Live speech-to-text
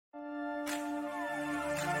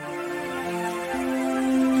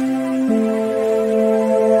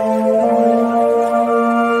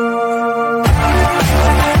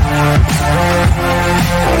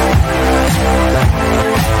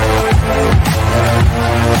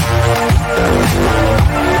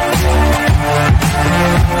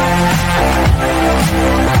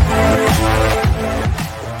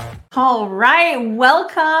right,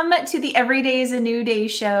 welcome to the Every Day is a New Day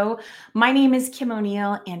show. My name is Kim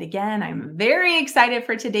O'Neill, and again, I'm very excited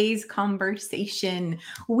for today's conversation.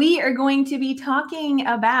 We are going to be talking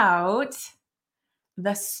about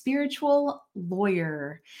the spiritual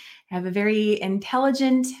lawyer. I have a very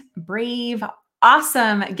intelligent, brave,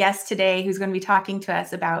 awesome guest today who's going to be talking to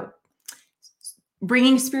us about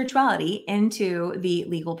bringing spirituality into the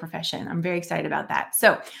legal profession. I'm very excited about that.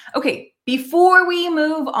 So, okay, before we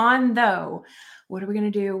move on though, what are we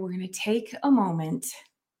going to do? We're going to take a moment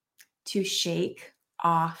to shake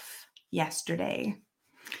off yesterday.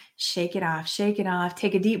 Shake it off, shake it off.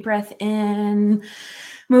 Take a deep breath in,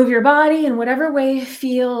 move your body in whatever way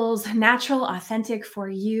feels natural, authentic for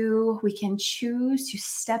you. We can choose to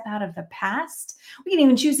step out of the past. We can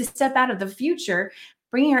even choose to step out of the future,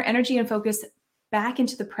 bringing our energy and focus back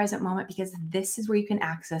into the present moment, because this is where you can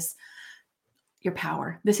access your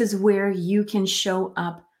power. This is where you can show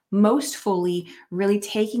up most fully, really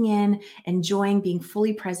taking in, enjoying being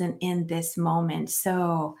fully present in this moment.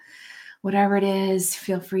 So whatever it is,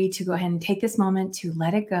 feel free to go ahead and take this moment to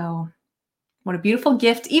let it go. What a beautiful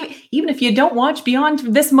gift. Even if you don't watch beyond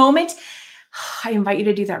this moment, I invite you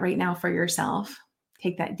to do that right now for yourself.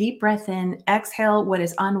 Take that deep breath in, exhale what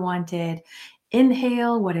is unwanted,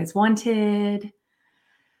 inhale what is wanted.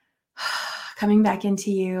 Coming back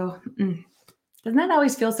into you. Doesn't that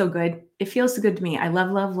always feel so good? It feels so good to me. I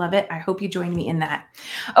love, love, love it. I hope you join me in that.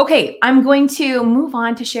 Okay, I'm going to move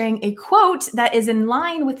on to sharing a quote that is in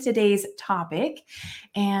line with today's topic.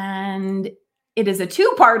 And it is a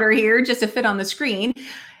two-parter here just to fit on the screen.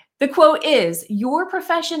 The quote is, "Your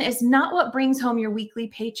profession is not what brings home your weekly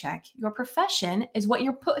paycheck. Your profession is what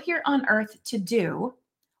you're put here on earth to do,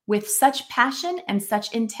 with such passion and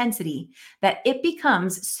such intensity that it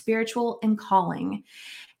becomes spiritual and calling."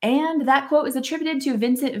 And that quote is attributed to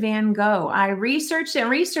Vincent van Gogh. I researched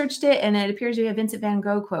it, and it appears to be a Vincent van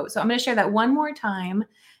Gogh quote. So I'm going to share that one more time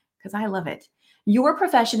because I love it. Your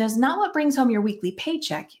profession is not what brings home your weekly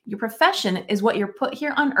paycheck. Your profession is what you're put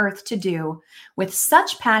here on earth to do, with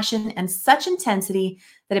such passion and such intensity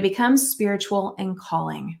that it becomes spiritual and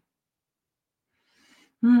calling.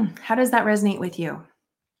 How does that resonate with you?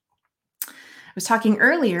 I was talking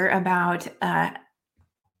earlier about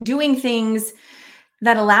doing things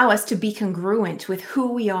that allow us to be congruent with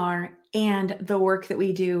who we are and the work that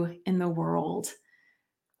we do in the world.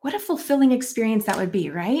 What a fulfilling experience that would be,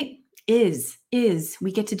 right?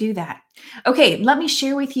 We get to do that. Okay, let me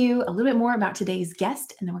share with you a little bit more about today's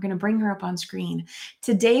guest, and then we're going to bring her up on screen.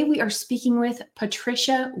 Today, we are speaking with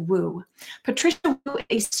Patricia Wu. Patricia Wu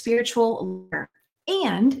is a spiritual lawyer,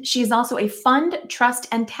 and she is also a fund, trust,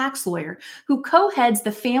 and tax lawyer who co-heads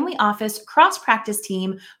the family office cross-practice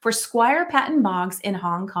team for Squire Patton Boggs in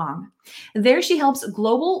Hong Kong. There, she helps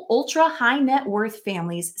global ultra-high net worth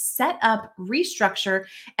families set up, restructure,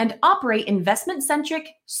 and operate investment-centric,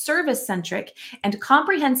 service-centric, and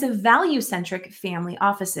comprehensive value-centric family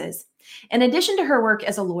offices. In addition to her work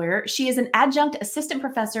as a lawyer, she is an adjunct assistant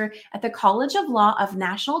professor at the College of Law of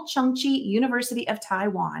National Chengchi University of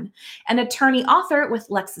Taiwan, an attorney author with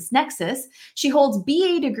LexisNexis. She holds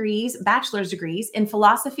BA degrees, bachelor's degrees in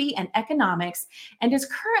philosophy and economics, and is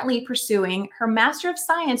currently pursuing her Master of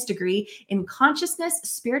Science degree in consciousness,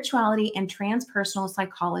 spirituality, and transpersonal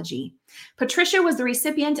psychology. Patricia was the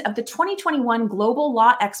recipient of the 2021 Global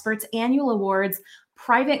Law Experts Annual Awards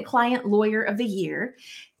Private Client Lawyer of the Year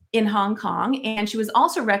in Hong Kong, and she was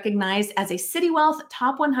also recognized as a City Wealth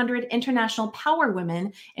Top 100 International Power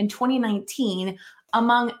Women in 2019,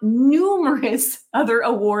 among numerous other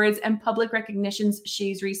awards and public recognitions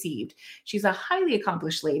she's received. She's a highly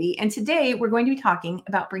accomplished lady, and today we're going to be talking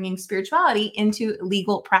about bringing spirituality into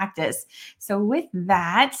legal practice. So with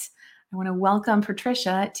that, I want to welcome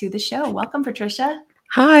Patricia to the show. Welcome, Patricia.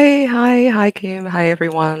 Hi, Kim. Hi,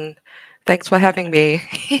 everyone. Thanks for having me.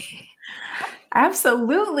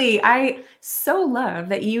 Absolutely. I so love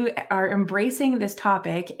that you are embracing this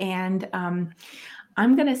topic, and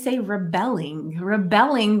I'm going to say rebelling,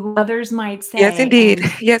 others might say. Yes, indeed.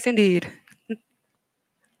 Yes, indeed.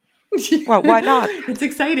 Well, why not? It's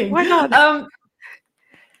exciting. Why not?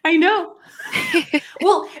 I know.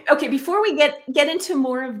 Well, okay, before we get into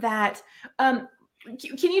more of that, can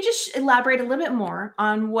you just elaborate a little bit more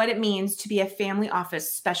on what it means to be a family office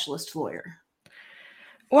specialist lawyer?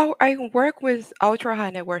 Well, I work with ultra high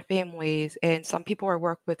net worth families, and some people I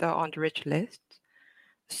work with are on the rich list.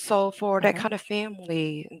 So for that kind of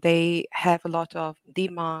family, they have a lot of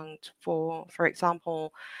demand for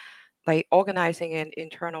example, like organizing an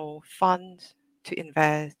internal fund to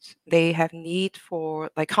invest. They have need for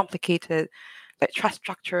like complicated like trust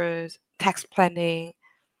structures, tax planning,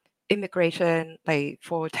 immigration, like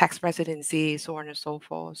for tax residency, so on and so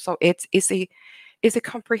forth. So it's a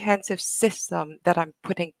comprehensive system that I'm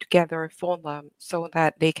putting together for them so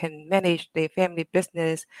that they can manage their family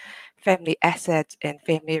business, family assets, and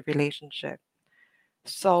family relationship.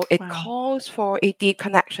 So it Wow. calls for a deep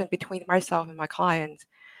connection between myself and my clients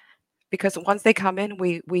because once they come in,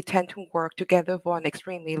 we tend to work together for an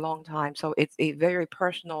extremely long time. So it's a very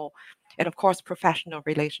personal and of course professional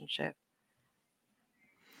relationship.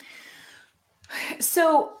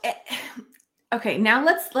 So, okay, now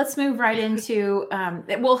let's move right into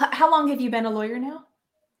well, how long have you been a lawyer now?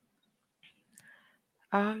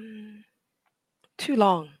 Um, Too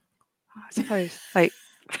long, I suppose. Like,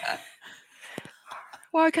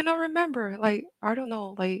 well, I cannot remember. Like, I don't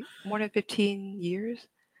know, like more than 15 years,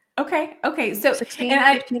 Okay, okay. So, and 16,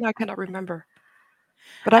 I 15, I cannot remember.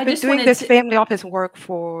 But I've I been just doing wanted this to family office work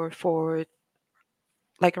for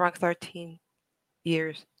like around 13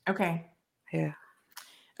 years. okay. Yeah.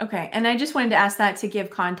 Okay. And I just wanted to ask that to give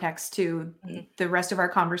context to Mhm. the rest of our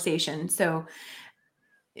conversation. So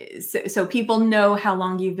people know how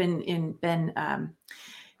long you've been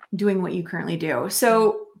doing what you currently do. Mhm.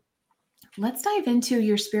 So let's dive into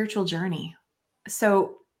your spiritual journey.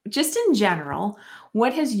 So just in general,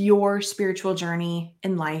 what has your spiritual journey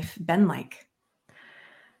in life been like?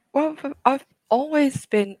 Well, I've always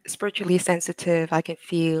been spiritually sensitive. I can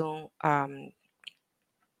feel um,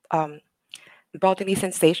 bodily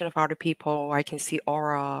sensation of other people. I can see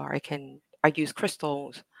aura. I use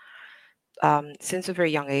crystals since a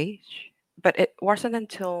very young age. But it wasn't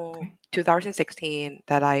until Okay. 2016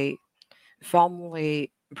 that I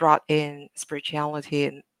formally brought in spirituality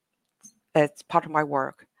and as part of my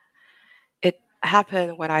work. It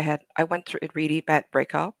happened when I went through a really bad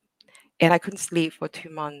breakup and I couldn't sleep for 2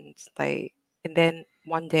 months. Like, and then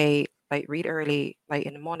one day, like real early, like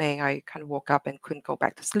in the morning, I kind of woke up and couldn't go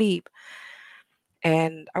back to sleep.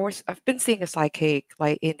 And I've been seeing a psychic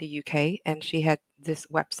like in the UK, and she had this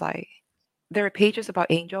website. There are pages about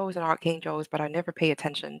angels and archangels, but I never pay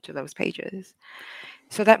attention to those pages.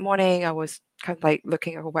 So that morning, I was kind of like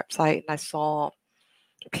looking at her website, and I saw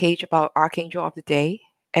a page about Archangel of the Day,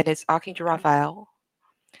 and it's Archangel Raphael.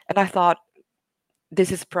 And I thought,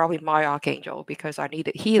 this is probably my archangel because I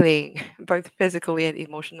needed healing both physically and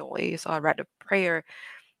emotionally. So I read a prayer.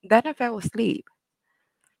 Then I fell asleep.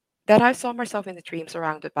 Then I saw myself in the dream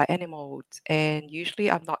surrounded by animals. And usually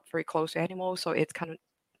I'm not very close to animals, so it's kind of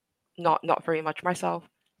not very much myself.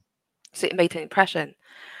 So it made an impression.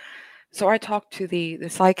 So I talked to the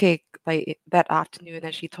psychic like that afternoon,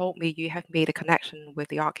 and she told me you have made a connection with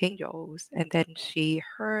the archangels. And then she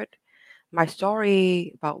heard my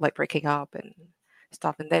story about like breaking up and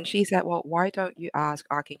stuff. And then she said, well, why don't you ask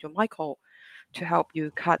Archangel Michael to help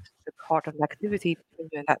you cut the cord of negativity between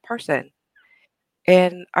you and that person?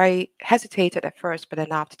 And I hesitated at first, but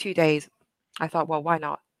then after 2 days, I thought, well, why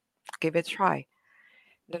not give it a try?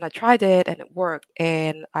 Then I tried it and it worked,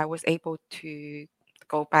 and I was able to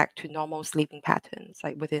go back to normal sleeping patterns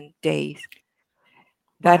like within days.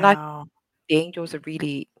 Then I Wow. the angels are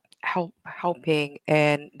really helping,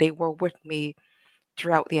 and they were with me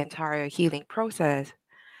throughout the entire healing process.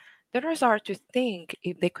 Then I started to think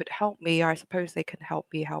if they could help me, I suppose they can help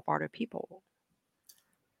me help other people.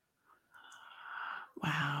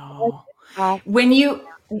 I Wow. did ask, When you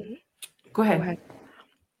mhm, go go ahead. ahead.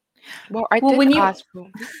 Well, I Well, did when you ask for,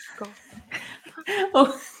 go.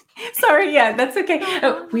 oh, sorry, yeah, that's okay.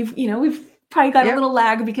 No, no, no. We've probably got a Yep, little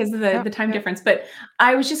lag because of yep, the time yep, difference, but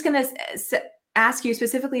I was just gonna ask you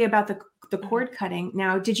specifically about the mhm, cord cutting.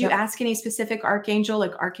 Now, did you yep. ask any specific archangel,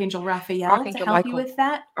 like Archangel Raphael, to Archangel help you Michael. with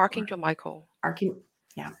that? Or Archangel Michael. Archangel?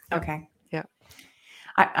 Yeah. Yep, Okay. yep.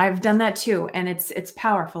 I've done that too, and it's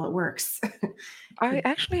powerful. It works. I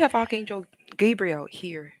actually have Archangel Gabriel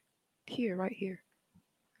here. Here, right here.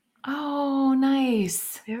 Oh,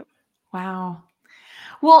 nice. Yep. Wow.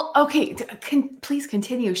 Well, okay. Please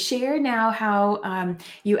continue. Share now how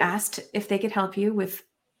you asked if they could help you with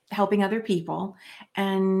helping other people,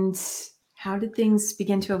 and how did things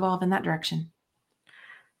begin to evolve in that direction?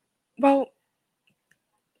 Well,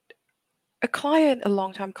 a client, a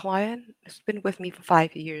long-time client, has been with me for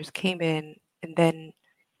 5 years, came in and then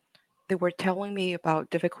they were telling me about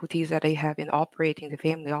difficulties that they have in operating the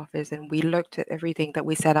family office, and we looked at everything that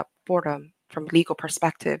we set up for them from legal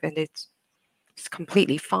perspective, and it's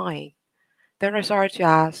completely fine. Then I started to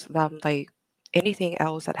ask them like anything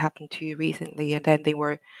else that happened to you recently, and then they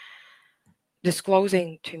were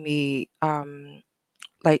disclosing to me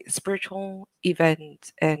like spiritual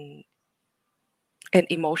events and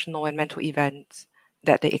emotional and mental events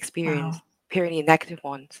that they Wow. experienced, apparently negative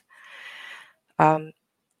ones. Um,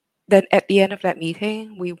 Then at the end of that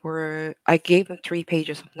meeting, I gave them 3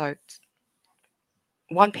 pages of notes.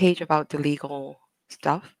 1 page about the legal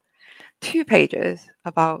stuff, 2 pages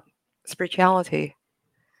about spirituality,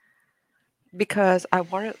 because I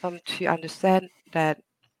wanted them to understand that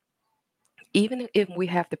even if we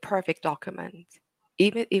have the perfect document,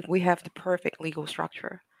 even if we have the perfect legal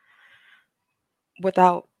structure,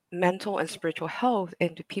 without mental and spiritual health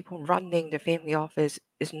and the people running the family office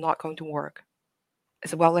is not going to work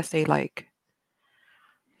as well as they like.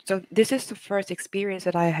 So this is the first experience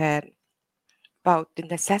that I had about the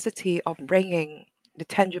necessity of bringing the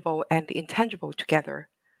tangible and the intangible together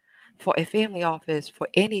for a family office, for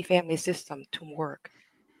any family system to work.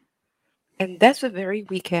 And that's the very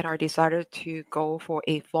weekend I decided to go for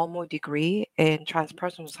a formal degree in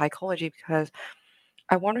transpersonal psychology because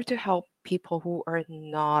I wanted to help people who are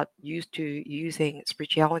not used to using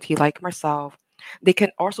spirituality like myself. They can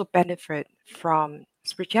also benefit from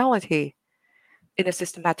spirituality in a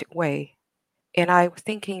systematic way. And I was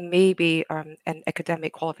thinking maybe an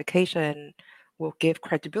academic qualification will give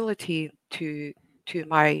credibility to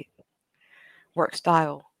my work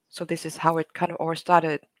style. So this is how it kind of all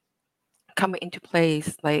started coming into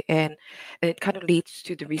place, like, and it kind of leads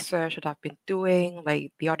to the research that I've been doing,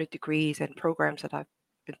 like the other degrees and programs that I've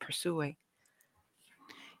been pursuing.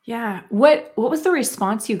 Yeah. What was the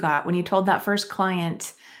response you got when you told that first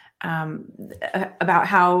client about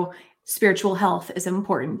how spiritual health is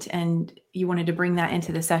important and you wanted to bring that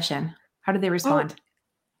into the session? How did they Well, respond?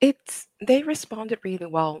 they responded really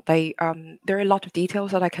well. There are a lot of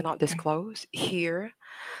details that I cannot Okay. disclose here,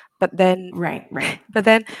 but then Right, right. but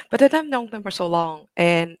then I've known them for so long,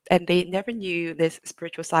 and they never knew this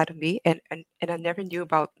spiritual side of me, and I never knew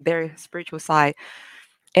about their spiritual side.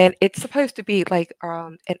 And it's supposed to be like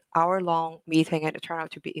an hour-long meeting, and it turned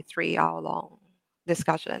out to be a 3-hour-long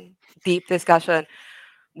discussion, deep discussion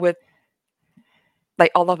with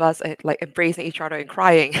like all of us like embracing each other and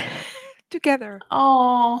crying together.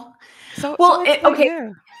 Oh, So well, it's like, okay.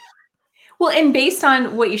 yeah. Well, and based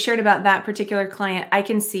on what you shared about that particular client, I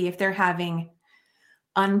can see if they're having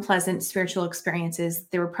unpleasant spiritual experiences,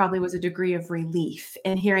 there probably was a degree of relief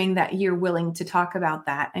in hearing that you're willing to talk about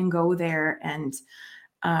that and go there. And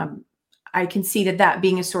um, I can see that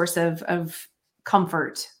being a source of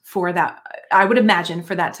comfort for that. I would imagine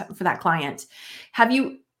for that client. Have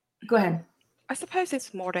you? Go ahead. I suppose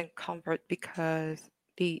it's more than comfort because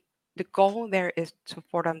the goal there is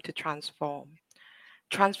for them to transform.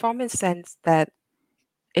 Transform in the sense that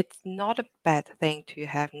it's not a bad thing to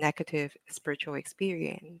have negative spiritual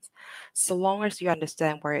experience, so long as you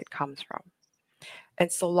understand where it comes from.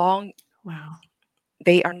 And so long Wow.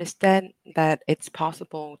 they understand that it's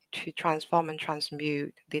possible to transform and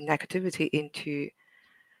transmute the negativity into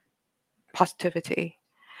positivity.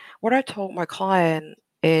 What I told my client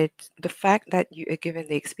is the fact that you are given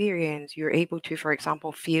the experience, you're able to, for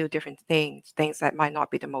example, feel different things that might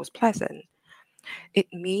not be the most pleasant. It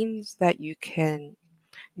means that you can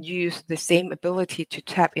use the same ability to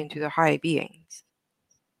tap into the higher beings.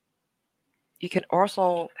 You can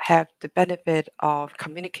also have the benefit of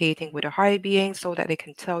communicating with a higher being so that they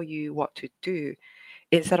can tell you what to do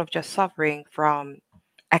instead of just suffering from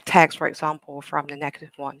attacks, for example, from the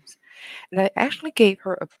negative ones. And I actually gave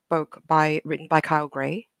her a book written by Kyle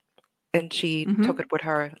Gray, and she took Hmm. it with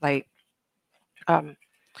her, like, um,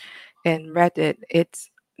 and read it.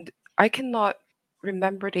 I cannot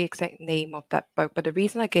remember the exact name of that book, but the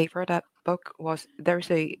reason I gave her that book was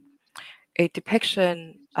there's a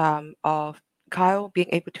depiction of Kyle being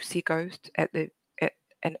able to see ghosts at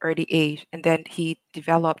an early age, and then he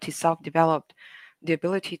self-developed the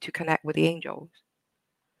ability to connect with the angels.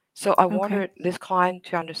 So I Okay. wanted this client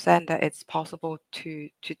to understand that it's possible to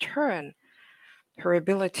turn her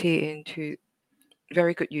ability into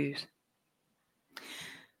very good use.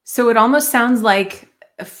 So it almost sounds like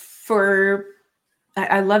for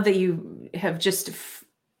I love that you have just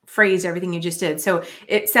phrased everything you just did. So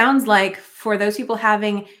it sounds like for those people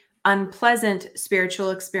having unpleasant spiritual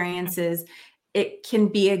Mhm. experiences, it can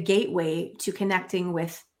be a gateway to connecting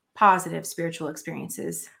with positive spiritual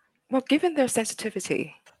experiences. Well, given their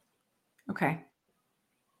sensitivity, Okay.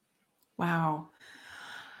 Wow.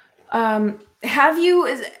 Have you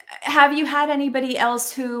had anybody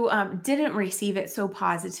else who didn't receive it so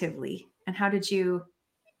positively? And how did you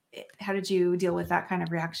deal with that kind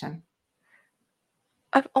of reaction?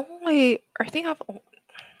 I think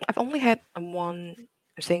I've only had one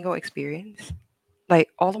single experience. Like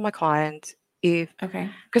all of my clients, if Okay.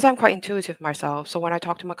 because I'm quite intuitive myself, so when I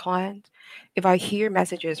talk to my clients, if I hear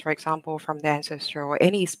messages, for example, from the ancestor or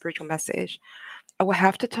any spiritual message, I will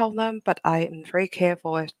have to tell them, but I am very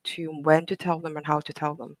careful as to when to tell them and how to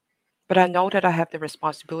tell them. but I know that I have the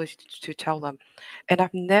responsibility to tell them. And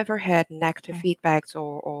I've never had negative Okay. feedbacks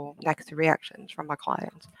or negative reactions from my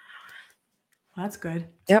clients. Well, that's good.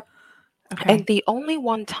 Yep. And Okay. the only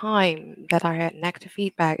one time that I had negative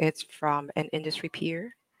feedback is from an industry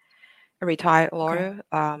peer, a retired Okay. lawyer,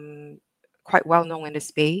 quite well known in the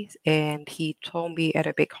space. And he told me at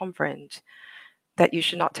a big conference that you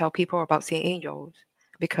should not tell people about seeing angels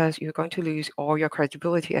because you're going to lose all your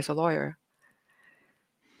credibility as a lawyer.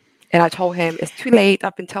 And I told him, it's too late.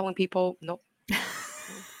 I've been telling people, nope,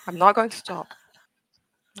 I'm not going to stop.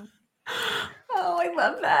 Nope. Oh, I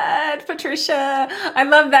love that, Patricia. I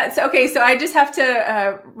love that. So, okay, so I just have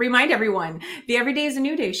to remind everyone the Every Day is a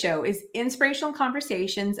New Day show is inspirational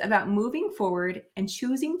conversations about moving forward and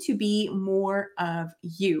choosing to be more of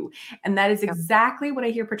you. And that is Yep. exactly what I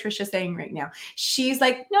hear Patricia saying right now. She's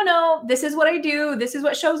like, no, no, this is what I do. This is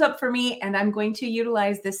what shows up for me. And I'm going to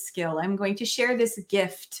utilize this skill. I'm going to share this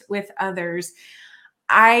gift with others.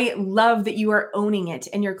 I love that you are owning it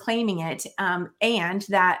and you're claiming it, and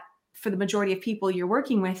that for the majority of people you're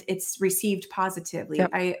working with, it's received positively. Yep.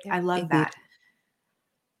 I Yep. love Indeed.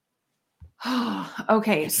 that.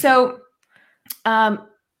 Okay, so um,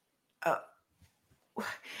 uh,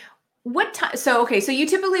 what time? So okay, so you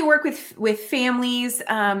typically work with families.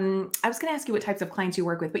 I was going to ask you what types of clients you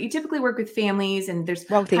work with, but you typically work with families, and there's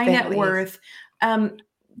Wealthy high net families. worth.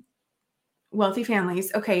 Wealthy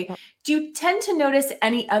families. Okay. Yep. Do you tend to notice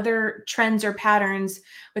any other trends or patterns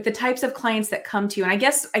with the types of clients that come to you? And I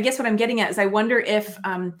guess what I'm getting at is I wonder if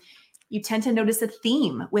you tend to notice a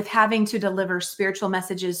theme with having to deliver spiritual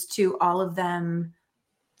messages to all of them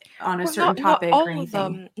on a Well, certain not topic or all of anything.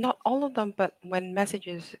 them, not all of them, but when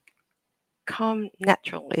messages come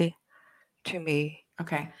naturally to me.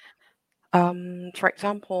 Okay. For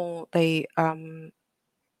example, they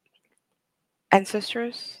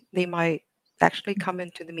ancestors, they might actually come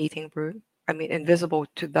into the meeting room. I mean, invisible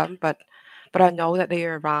to them, but I know that they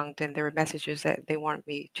are around and there are messages that they want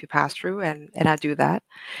me to pass through, and I do that.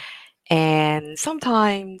 And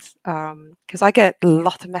sometimes, because I get a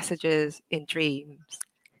lot of messages in dreams,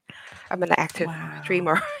 I'm an active Wow.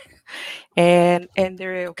 dreamer, and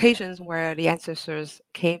there are occasions where the ancestors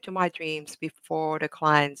came to my dreams before the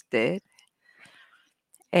clients did,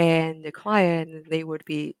 and the client they would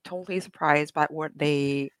be totally surprised by what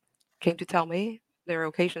they came to tell me. There are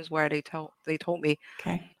occasions where they told me,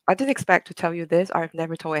 Okay. I didn't expect to tell you this. I've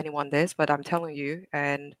never told anyone this, but I'm telling you,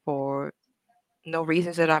 and for no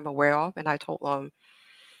reasons that I'm aware of. And I told them,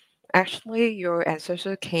 actually, your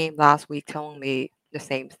ancestor came last week telling me the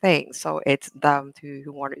same thing. So it's them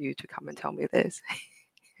who wanted you to come and tell me this.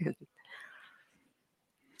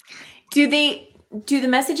 Do the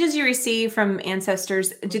messages you receive from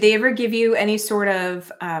ancestors, do they ever give you any sort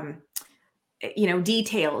of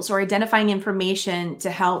details or identifying information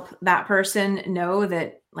to help that person know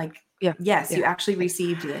that, like, Yeah, yes, yeah, you actually yeah.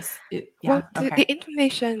 received this? Yeah. Well, the Okay.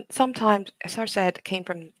 information sometimes, as I said, came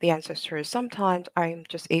from the ancestors. Sometimes I'm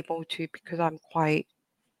just able to, because I'm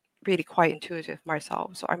really quite intuitive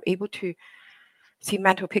myself. So I'm able to see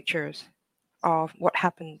mental pictures of what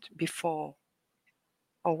happened before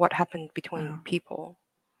or what happened between Wow. people.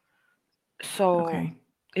 So Okay.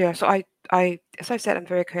 yeah, so as I said, I'm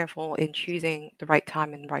very careful in choosing the right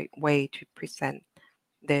time and right way to present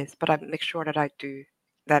this, but I make sure that I do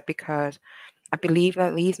that because I believe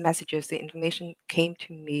that these messages, the information came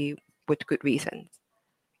to me with good reasons.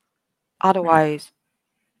 Right. Otherwise,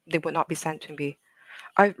 they would not be sent to me.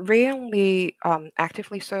 I rarely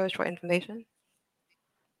actively search for information.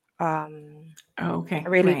 Um, Oh, I okay.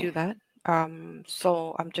 rarely do Right. that.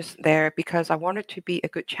 So I'm just there because I want it to be a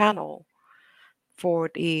good channel for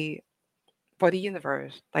the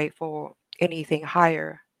universe, like for anything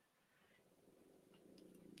higher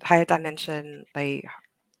dimension, like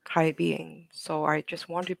higher being. So I just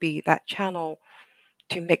want to be that channel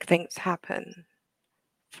to make things happen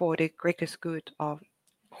for the greatest good of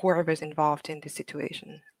whoever's involved in the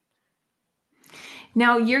situation.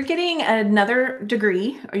 Now you're getting another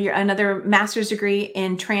degree, or you're another master's degree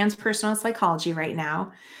in transpersonal psychology right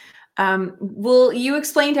now. Will you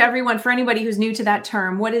explain to everyone, for anybody who's new to that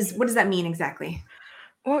term, what does that mean exactly?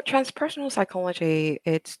 Well, transpersonal psychology,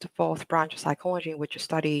 it's the fourth branch of psychology, which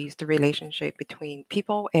studies the relationship between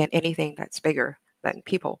people and anything that's bigger than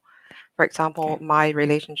people. For example, Okay. my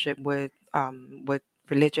relationship with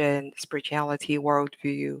religion, spirituality,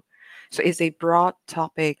 worldview. So it's a broad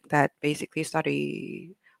topic that basically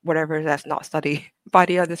study whatever that's not studied by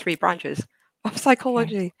the other three branches of Okay.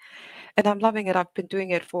 psychology. And I'm loving it. I've been doing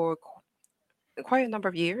it for quite a number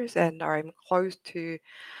of years, and I'm close to.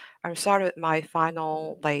 I started my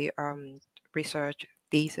final research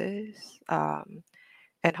thesis.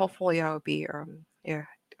 and hopefully I'll be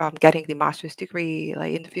getting the master's degree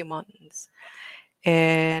like in a few months.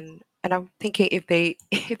 And I'm thinking if they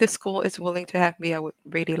if the school is willing to have me, I would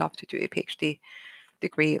really love to do a PhD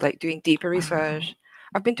degree, like doing deeper Wow. research.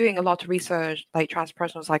 I've been doing a lot of research, like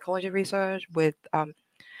transpersonal psychology research, with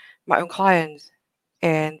my own clients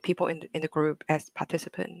and people in the group as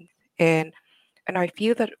participants. And I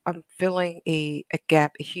feel that I'm filling a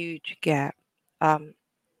gap, a huge gap. Um,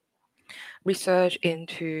 Research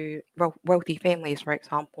into wealthy families, for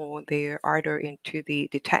example, they're either into the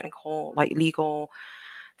technical, like legal,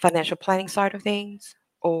 financial planning side of things,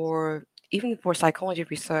 or even for psychology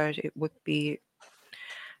research, it would be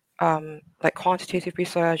like quantitative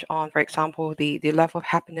research on, for example, the level of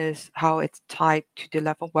happiness, how it's tied to the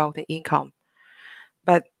level of wealth and income.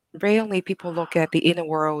 But rarely people look at the inner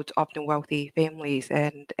world of the wealthy families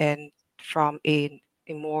and from a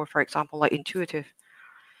more, for example, like intuitive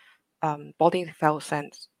body felt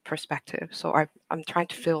sense perspective. So I'm trying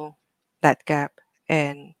to fill that gap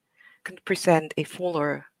and can present a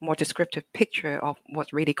fuller, more descriptive picture of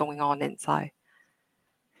what's really going on inside.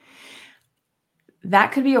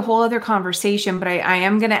 That could be a whole other conversation, but I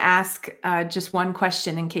am going to ask just one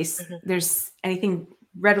question in case Hmm. there's anything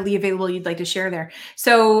readily available you'd like to share there.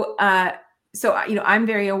 So I'm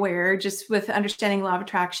very aware, just with understanding law of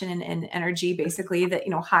attraction and energy, basically, that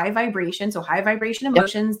high vibration. So high vibration Yep.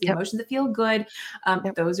 emotions, the Yep. emotions that feel good,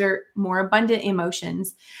 Yep. those are more abundant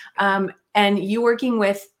emotions. Hmm. And you working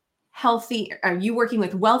with wealthy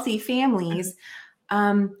Hmm. families.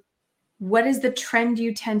 Um, what is the trend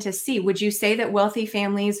you tend to see? Would you say that wealthy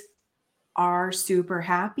families are super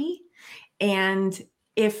happy? And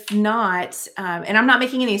if not, and I'm not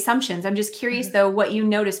making any assumptions, I'm just curious Hmm. though what you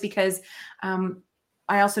notice, because um,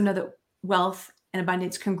 I also know that wealth and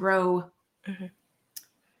abundance can grow. Hmm.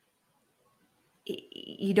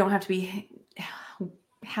 You don't have to be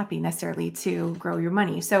happy necessarily to grow your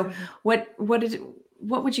money. So Hmm. what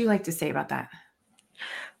would you like to say about that?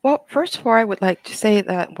 Well, first of all, I would like to say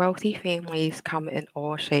that wealthy families come in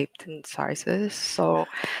all shapes and sizes. So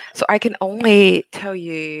I can only tell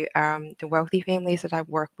you the wealthy families that I've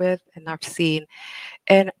worked with and I've seen.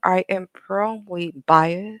 And I am probably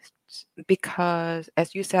biased because,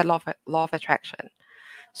 as you said, law of attraction.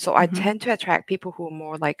 So I Hmm. tend to attract people who are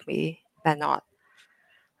more like me than not.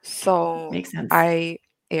 So Makes sense. I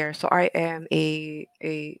so I am a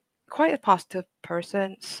quite a positive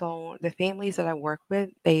person. So the families that I work with,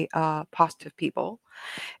 they are positive people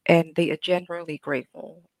and they are generally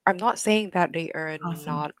grateful. I'm not saying that they are Awesome.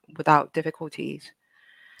 not without difficulties.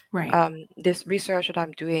 Right. This research that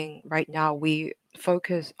I'm doing right now, we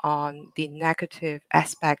focus on the negative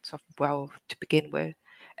aspects of wealth to begin with,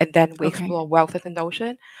 and then we Okay. explore wealth as a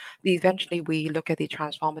notion. Eventually, we look at the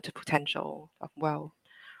transformative potential of wealth.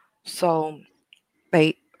 So,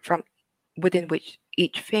 they from within which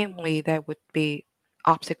each family there would be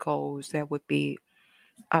obstacles, there would be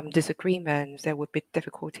disagreements, there would be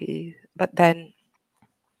difficulties, but then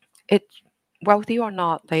it's wealthy or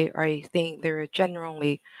not, I think there are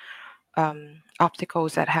generally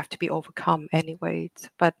obstacles that have to be overcome anyways.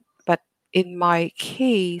 But in my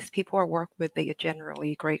case, people I work with, they are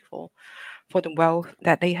generally grateful for the wealth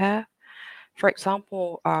that they have. For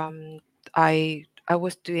example, I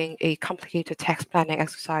was doing a complicated tax planning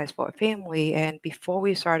exercise for a family, and before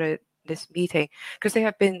we started this meeting, because they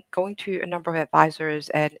have been going to a number of advisors,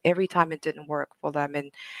 and every time it didn't work for them,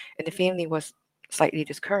 and the family was slightly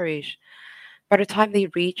discouraged. By the time they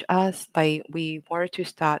reached us, like we wanted to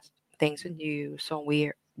start things anew, so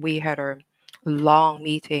we had a long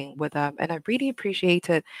meeting with them, and I really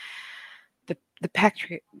appreciated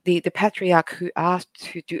the patriarch who asked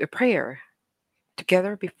to do a prayer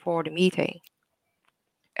together before the meeting.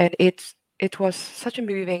 And it was such a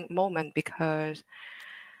moving moment because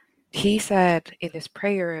he said in his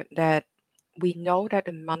prayer that we know that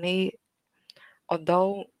the money,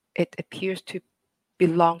 although it appears to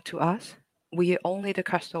belong to us, we are only the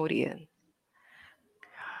custodian.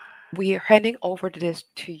 We are handing over this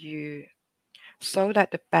to you so that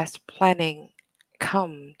the best planning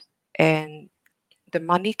comes and the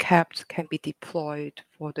money kept can be deployed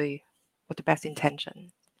for the best intention.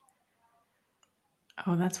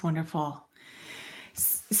 Oh, that's wonderful.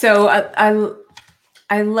 So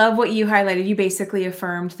I love what you highlighted. You basically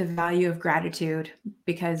affirmed the value of gratitude,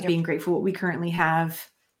 because Yep. being grateful what we currently have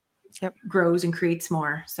Yep. grows and creates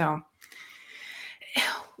more. So,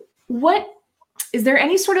 what is there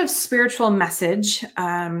any sort of spiritual message,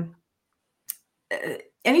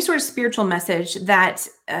 any sort of spiritual message that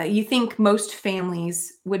you think most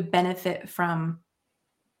families would benefit from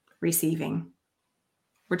receiving?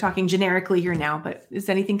 We're talking generically here now, but does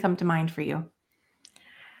anything come to mind for you?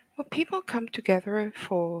 Well, people come together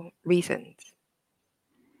for reasons,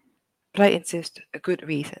 but I insist, good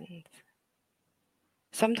reasons.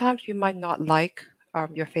 Sometimes you might not like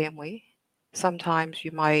your family. Sometimes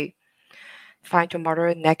you might find your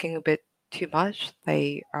mother nagging a bit too much,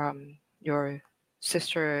 like your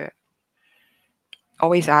sister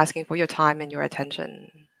always asking for your time and your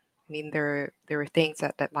attention. I mean, there are things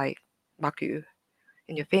that might mark you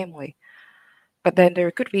in your family, but then there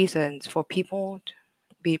are good reasons for people to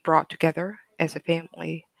be brought together as a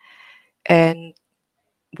family, and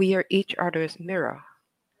we are each other's mirror.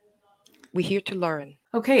 We're here to learn.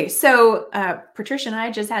 Okay, so Patricia and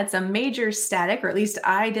I just had some major static, or at least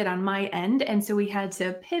I did on my end. And so we had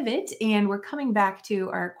to pivot, and we're coming back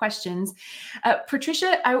to our questions.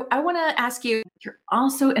 Patricia, I want to ask you, you're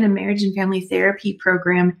also in a marriage and family therapy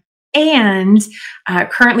program and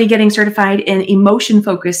currently getting certified in emotion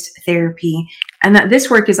focused therapy. And that this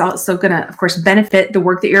work is also going to, of course, benefit the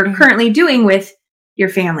work that you're currently doing with your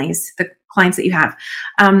families, the clients that you have.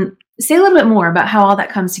 Say a little bit more about how all that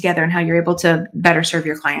comes together and how you're able to better serve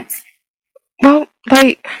your clients. Well,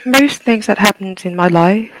 like most things that happened in my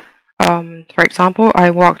life, for example,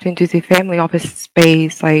 I walked into the family office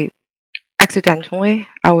space like accidentally.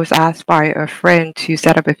 I was asked by a friend to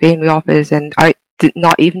set up a family office, and I did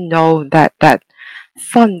not even know that that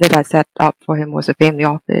fund that I set up for him was a family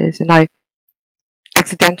office. And I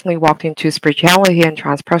accidentally walked into spirituality and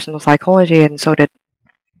transpersonal psychology, and so did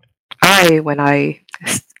when I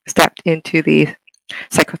stepped into the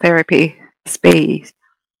psychotherapy space.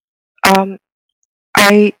 Um,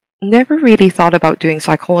 I never really thought about doing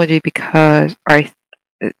psychology because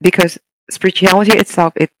spirituality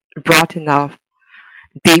itself is broad enough,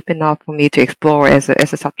 deep enough for me to explore as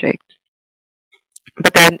a subject.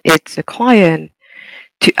 But then it's a client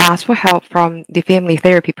to ask for help from the family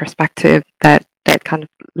therapy perspective that kind of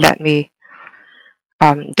led me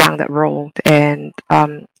down that road. And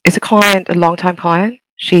it's a client, a long-time client.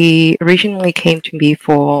 She originally came to me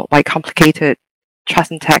for like complicated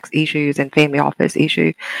trust and tax issues and family office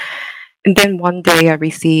issues. And then one day I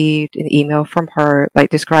received an email from her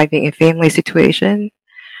like describing a family situation,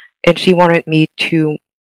 and she wanted me to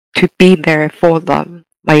be there for them,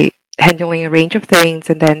 like handling a range of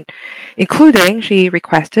things, and then including she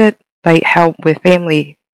requested like help with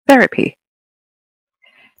family therapy.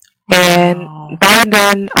 And Wow. by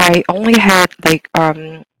then I only had like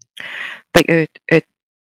a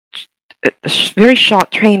very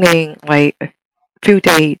short training, like a few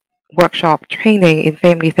day workshop training in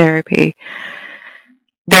family therapy.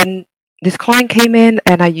 Then this client came in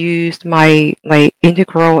and I used my like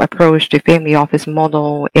integral approach to family office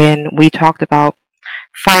model, and we talked about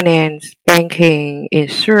finance, banking,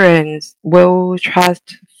 insurance, will,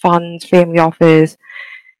 trust, funds, family office.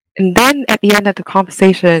 And then at the end of the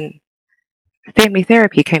conversation, family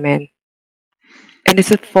therapy came in. And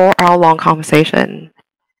it's a 4 hour long conversation.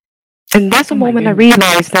 And that's the Oh my moment I goodness.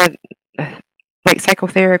 realized that like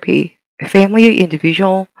psychotherapy, family,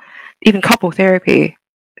 individual, even couple therapy,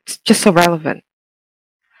 it's just so relevant.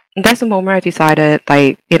 And that's the moment I decided,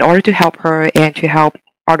 like, in order to help her and to help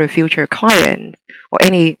other future clients or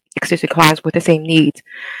any existing clients with the same needs,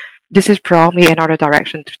 this is probably another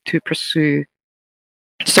direction to pursue.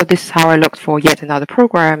 So this is how I looked for yet another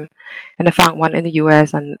program, and I found one in the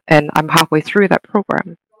US, and I'm halfway through that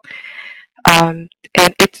program. And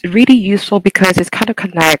it's really useful because it kind of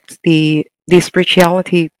connects the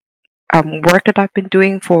spirituality work that I've been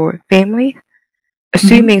doing for family. Mm-hmm.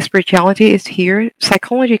 Assuming spirituality is here,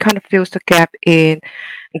 psychology kind of fills the gap in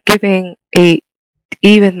giving a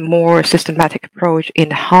even more systematic approach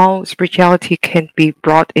in how spirituality can be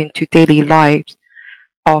brought into daily lives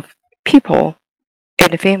of people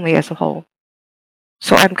and the family as a whole.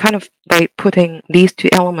 So I'm kind of like putting these two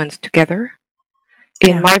elements together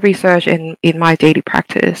in Yeah. my research and in my daily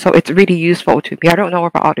practice. So it's really useful to me. I don't know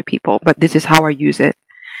about other people, but this is how I use it.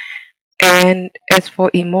 And as for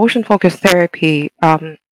emotion focused therapy,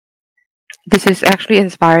 this is actually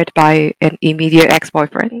inspired by an immediate ex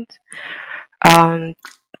boyfriend. Um,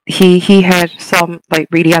 he had some like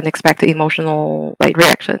really unexpected emotional like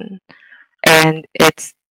reaction, and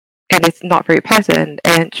it's not very pleasant.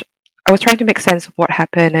 And I was trying to make sense of what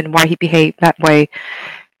happened and why he behaved that way.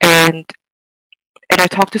 And I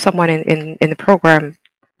talked to someone in the program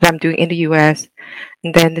that I'm doing in the US,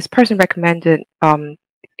 and then this person recommended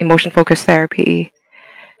emotion focused therapy.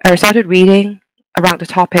 I started reading around the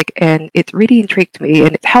topic, and it really intrigued me,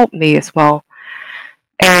 and it helped me as well.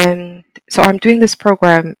 And so I'm doing this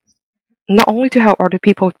program not only to help other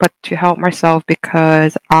people, but to help myself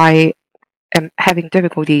because I am having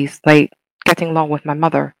difficulties like getting along with my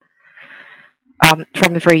mother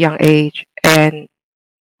from a very young age, and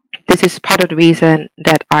This is part of the reason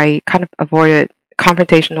that I kind of avoided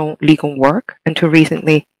confrontational legal work until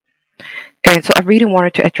recently. And so I really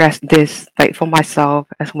wanted to address this like for myself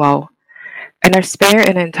as well. And I spare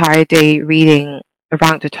an entire day reading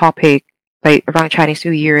around the topic, like around Chinese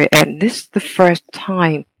New Year. And this is the first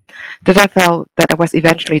time that I felt that I was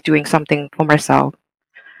eventually doing something for myself.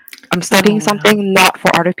 I'm Oh, studying wow. something not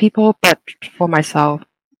for other people, but for myself.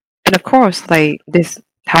 And of course, like this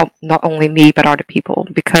helped not only me, but other people,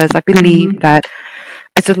 because I believe Mhm. that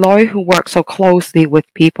as a lawyer who works so closely with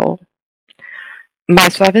people, my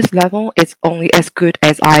service level is only as good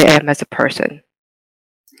as I am as a person.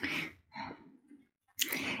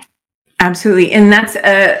 Absolutely. And that's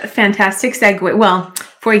a fantastic segue. Well,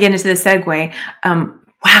 before we get into the segue,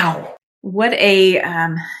 wow, what a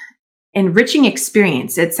enriching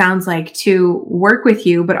experience it sounds like to work with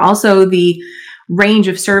you, but also the range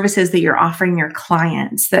of services that you're offering your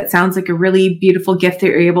clients. That sounds like a really beautiful gift that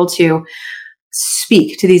you're able to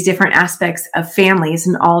speak to these different aspects of families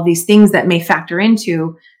and all these things that may factor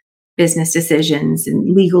into business decisions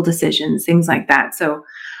and legal decisions, things like that. So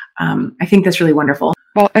I think that's really wonderful.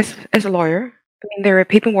 Well, as a lawyer, I mean, there are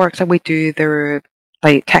paperwork that we do, there are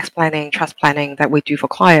like tax planning, trust planning that we do for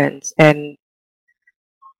clients, and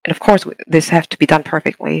of course, this has to be done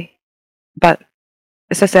perfectly. But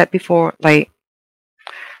as I said before, like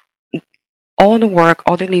all the work,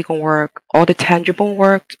 all the legal work, all the tangible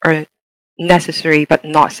work are necessary but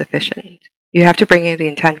not sufficient. You have to bring in the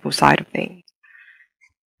intangible side of things.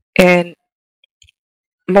 And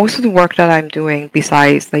most of the work that I'm doing,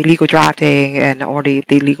 besides like legal drafting and all the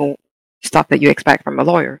legal stuff that you expect from a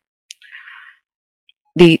lawyer,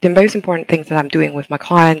 the most important things that I'm doing with my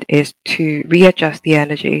client is to readjust the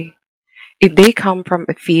energy. If they come from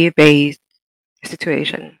a fear-based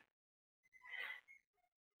situation,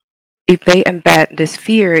 if they embed this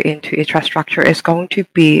fear into a trust structure, it's going to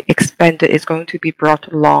be expanded, it's going to be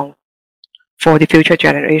brought along for the future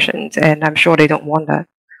generations, and I'm sure they don't want that.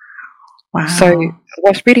 So Wow.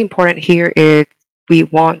 what's really important here is we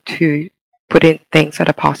want to put in things that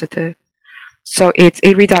are positive. So it's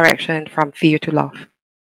a redirection from fear to love.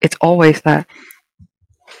 It's always that.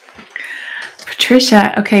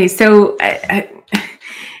 Patricia, okay, so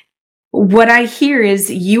what I hear is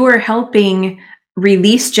you are helping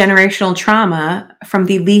release generational trauma from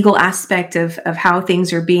the legal aspect of how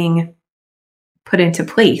things are being put into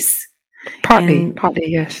place. And Partly,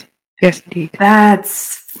 yes. Yes, indeed.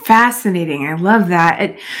 that's fascinating. I love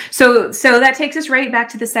that. So that takes us right back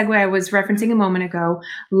to the segue I was referencing a moment ago.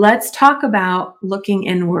 Let's talk about looking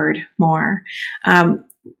inward more.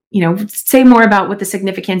 Say more about what the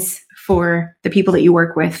significance for the people that you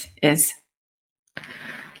work with is.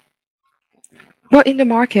 Well, in the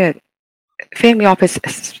market, family office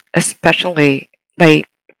especially, like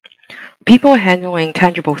people handling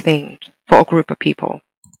tangible things for a group of people.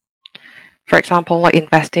 For example, like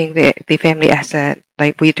investing the family asset,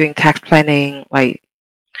 like we're doing tax planning, like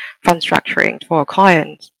fund structuring for our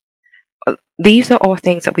clients. These are all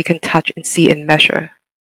things that we can touch and see and measure.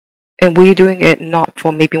 And we're doing it not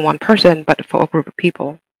for maybe one person, but for a group of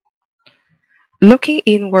people. Looking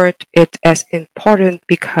inward is as important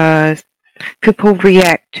because people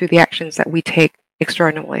react to the actions that we take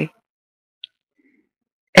externally.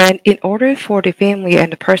 And in order for the family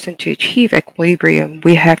and the person to achieve equilibrium,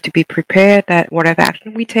 we have to be prepared that whatever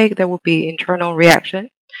action we take, there will be internal reaction.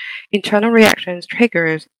 Internal reactions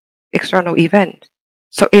triggers external event.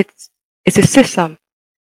 So it's a system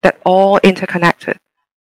that all interconnected.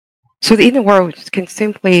 So the inner world can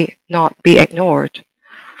simply not be ignored.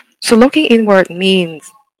 So looking inward means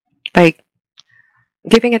like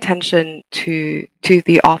giving attention to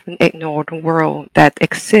the often ignored world that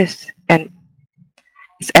exists and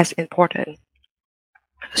is as important.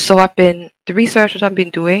 So the research that I've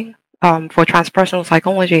been doing for transpersonal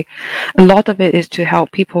psychology, a lot of it is to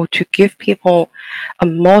help people, to give people a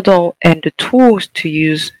model and the tools to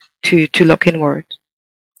use to look inward.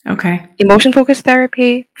 Okay. Emotion focused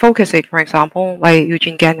therapy, focusing, for example, like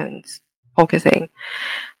Eugene Gannon's focusing,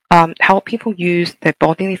 help people use their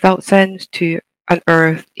bodily felt sense to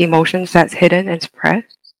unearth emotions that's hidden and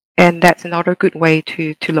suppressed. And that's another good way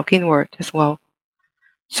to look inward as well.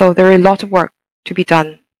 So there are a lot of work to be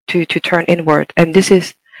done to turn inward. And this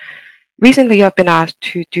is recently I've been asked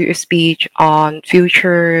to do a speech on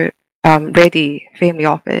future ready family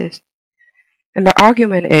office. And my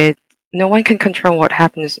argument is no one can control what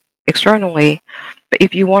happens externally, but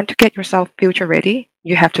if you want to get yourself future ready,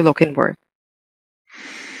 you have to look inward.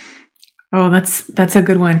 Oh, that's a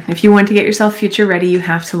good one. If you want to get yourself future ready, you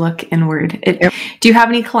have to look inward. Yep. Do you have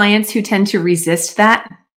any clients who tend to resist that?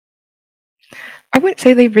 I wouldn't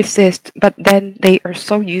say they resist, but then they are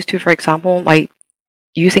so used to, for example, like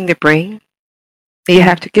using the brain. They Yeah.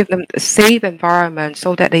 have to give them a safe environment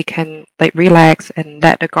so that they can like relax and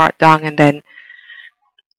let the guard down and then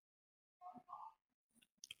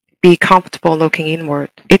be comfortable looking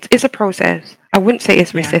inward. It's a process. I wouldn't say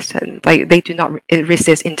it's Yeah. resistant. Like they do not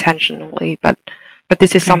resist intentionally, but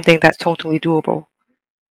this is Okay. something that's totally doable.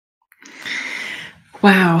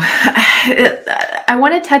 Wow. I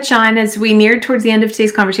want to touch on, as we near towards the end of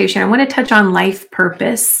today's conversation, I want to touch on life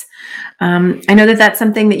purpose. I know that that's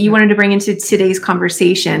something that you wanted to bring into today's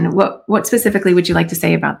conversation. What specifically would you like to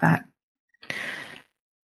say about that?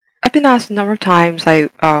 I've been asked a number of times,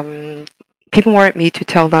 like people want me to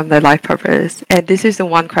tell them their life purpose, and this is the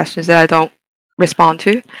one question that I don't respond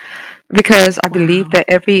to because I believe Wow. that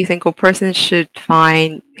every single person should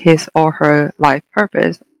find his or her life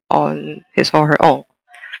purpose on his or her own.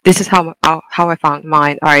 This is how I found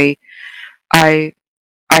mine. I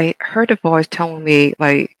I heard a voice telling me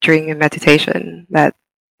like during a meditation that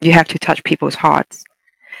you have to touch people's hearts.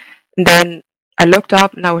 And then I looked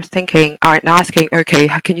up and I was thinking, and asking, okay,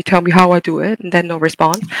 can you tell me how I do it? And then no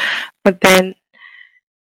response. But then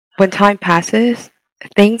when time passes,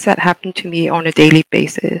 things that happen to me on a daily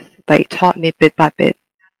basis, like taught me bit by bit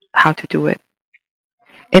how to do it.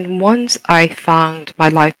 And once I found my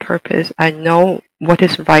life purpose, I know what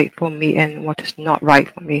is right for me and what is not right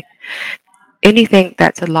for me. Anything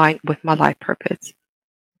that's aligned with my life purpose,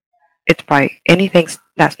 it's right. Anything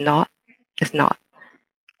that's not, is not.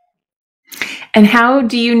 And how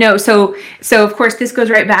do you know? So of course, this goes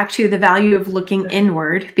right back to the value of looking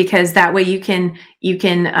inward, because that way you can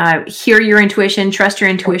hear your intuition, trust your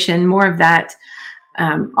intuition. More of that,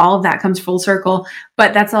 all of that comes full circle.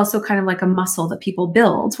 But that's also kind of like a muscle that people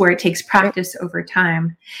build, where it takes Yep. practice over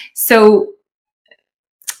time. So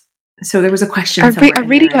there was a question I somewhere in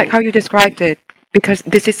really there. like how you described it because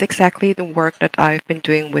this is exactly the work that I've been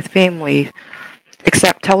doing with families,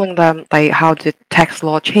 except telling them like how the tax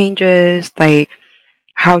law changes, like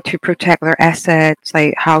how to protect their assets,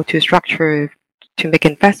 like how to structure to make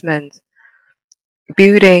investments,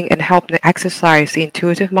 building and help them exercise the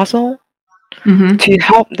intuitive muscle Mm-hmm. to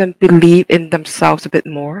help them believe in themselves a bit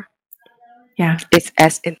more. Yeah. It's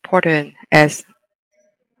as important as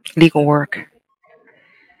legal work.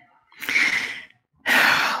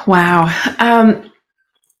 Wow.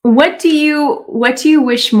 What do you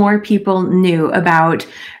wish more people knew about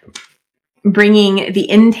bringing the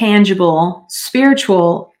intangible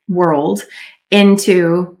spiritual world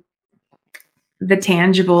into the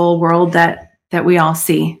tangible world that we all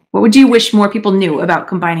see? What would you wish more people knew about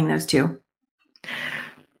combining those two?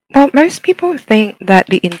 Well, most people think that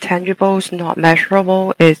the intangible is not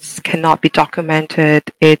measurable, it cannot be documented,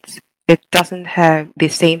 it doesn't have the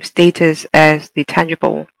same status as the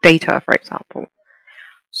tangible data, for example.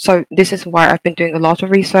 So this is why I've been doing a lot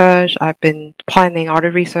of research. I've been planning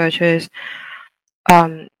other researches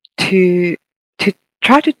um, to to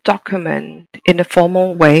try to document in a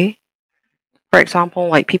formal way. For example,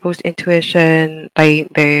 like people's intuition, like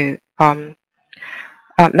the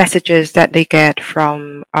messages that they get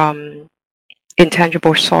from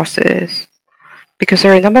intangible sources. Because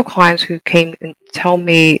there are a number of clients who came and tell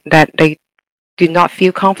me that they do not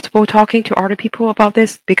feel comfortable talking to other people about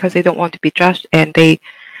this because they don't want to be judged and they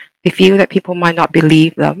feel that people might not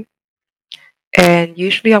believe them. And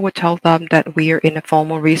usually I would tell them that we are in a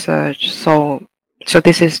formal research, so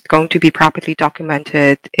this is going to be properly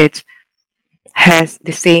documented. It has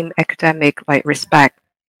the same academic like respect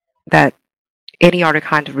that any other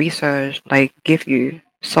kind of research like give you.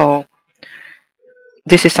 So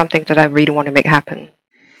this is something that I really want to make happen.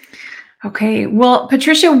 Okay. Well,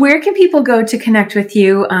 Patricia, where can people go to connect with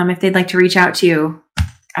you if they'd like to reach out to you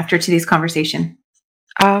after today's conversation?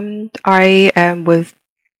 I am with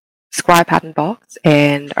Squire Patent Box,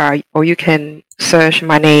 and or you can search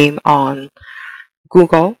my name on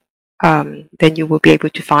Google. Then you will be able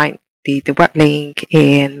to find the web link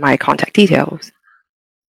and my contact details.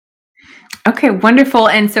 Okay, wonderful.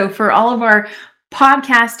 And so for all of our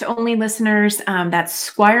podcast only listeners, that's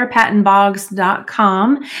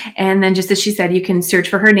squirepatentboggs.com. And then just as she said, you can search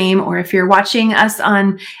for her name, or if you're watching us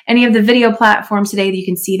on any of the video platforms today, you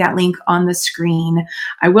can see that link on the screen.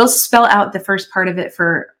 I will spell out the first part of it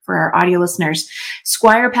for our audio listeners.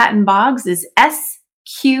 Squire Patton Boggs is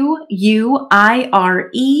SQUIRE,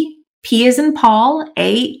 P as in Paul,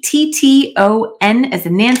 ATTON as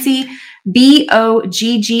in Nancy, BOGGS.com,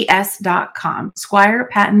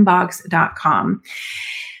 squirepattonboggs.com.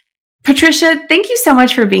 Patricia, thank you so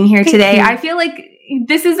much for being here today. You. I feel like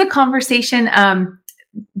this is a conversation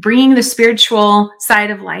bringing the spiritual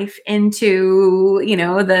side of life into,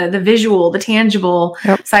 the visual, the tangible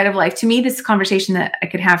side of life. To me, this is a conversation that I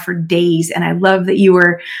could have for days. And I love that you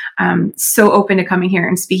were so open to coming here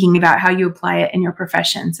and speaking about how you apply it in your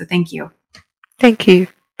profession. So thank you. Thank you.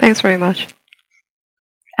 Thanks very much.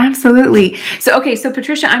 Absolutely. So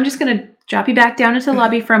Patricia, I'm just going to drop you back down into the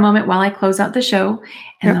lobby for a moment while I close out the show,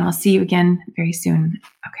 and then I'll see you again very soon.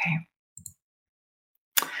 Okay.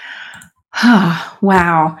 Oh,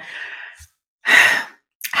 wow.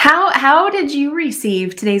 How did you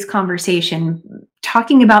receive today's conversation,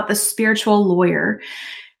 talking about the spiritual lawyer,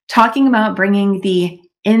 talking about bringing the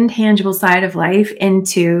intangible side of life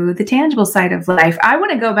into the tangible side of life? I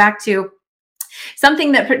want to go back to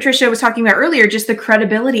something that Patricia was talking about earlier, just the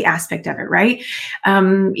credibility aspect of it, right?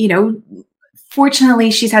 Fortunately,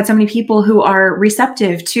 she's had so many people who are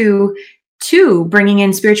receptive to bringing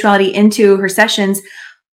in spirituality into her sessions.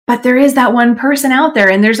 But there is that one person out there,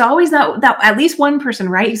 and there's always that at least one person,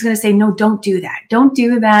 right? Who's going to say, no, don't do that. Don't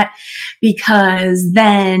do that, because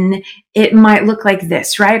then it might look like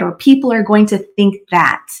this, right? Or people are going to think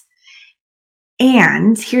that.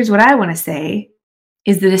 And here's what I want to say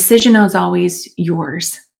is the decision is always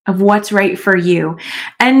yours of what's right for you.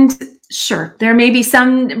 And sure, there may be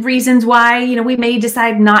some reasons why, we may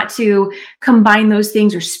decide not to combine those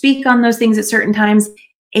things or speak on those things at certain times.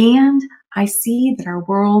 And I see that our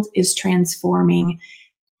world is transforming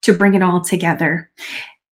to bring it all together.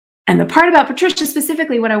 And the part about Patricia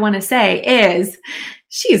specifically, what I want to say is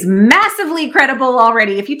she's massively credible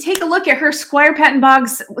already. If you take a look at her Squire Patton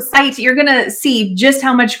Boggs site, you're going to see just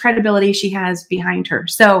how much credibility she has behind her.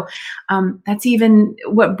 So that's even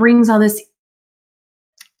what brings all this,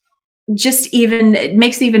 it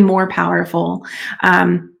makes it even more powerful.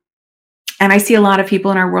 And I see a lot of people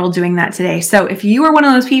in our world doing that today. So if you are one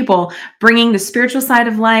of those people bringing the spiritual side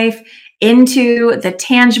of life into the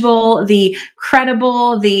tangible, the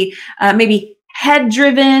credible, the maybe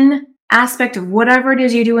head-driven aspect of whatever it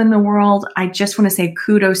is you do in the world, I just want to say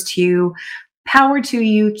kudos to you, power to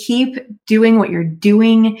you. Keep doing what you're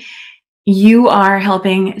doing. You are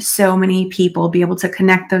helping so many people be able to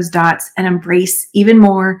connect those dots and embrace even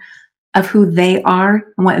more of who they are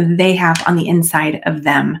and what they have on the inside of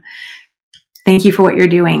them. Thank you for what you're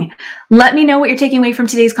doing. Let me know what you're taking away from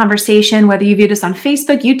today's conversation, whether you viewed us on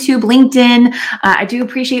Facebook, YouTube, LinkedIn. I do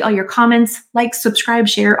appreciate all your comments, like, subscribe,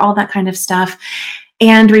 share, all that kind of stuff.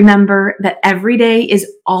 And remember that every day is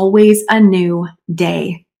always a new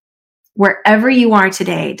day. Wherever you are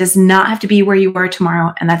today does not have to be where you are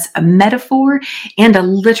tomorrow. And that's a metaphor and a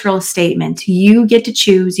literal statement. You get to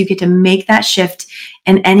choose. You get to make that shift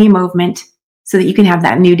in any moment, so that you can have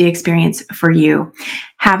that new day experience for you.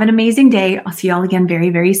 Have an amazing day. I'll see you all again very,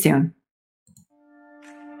 very soon.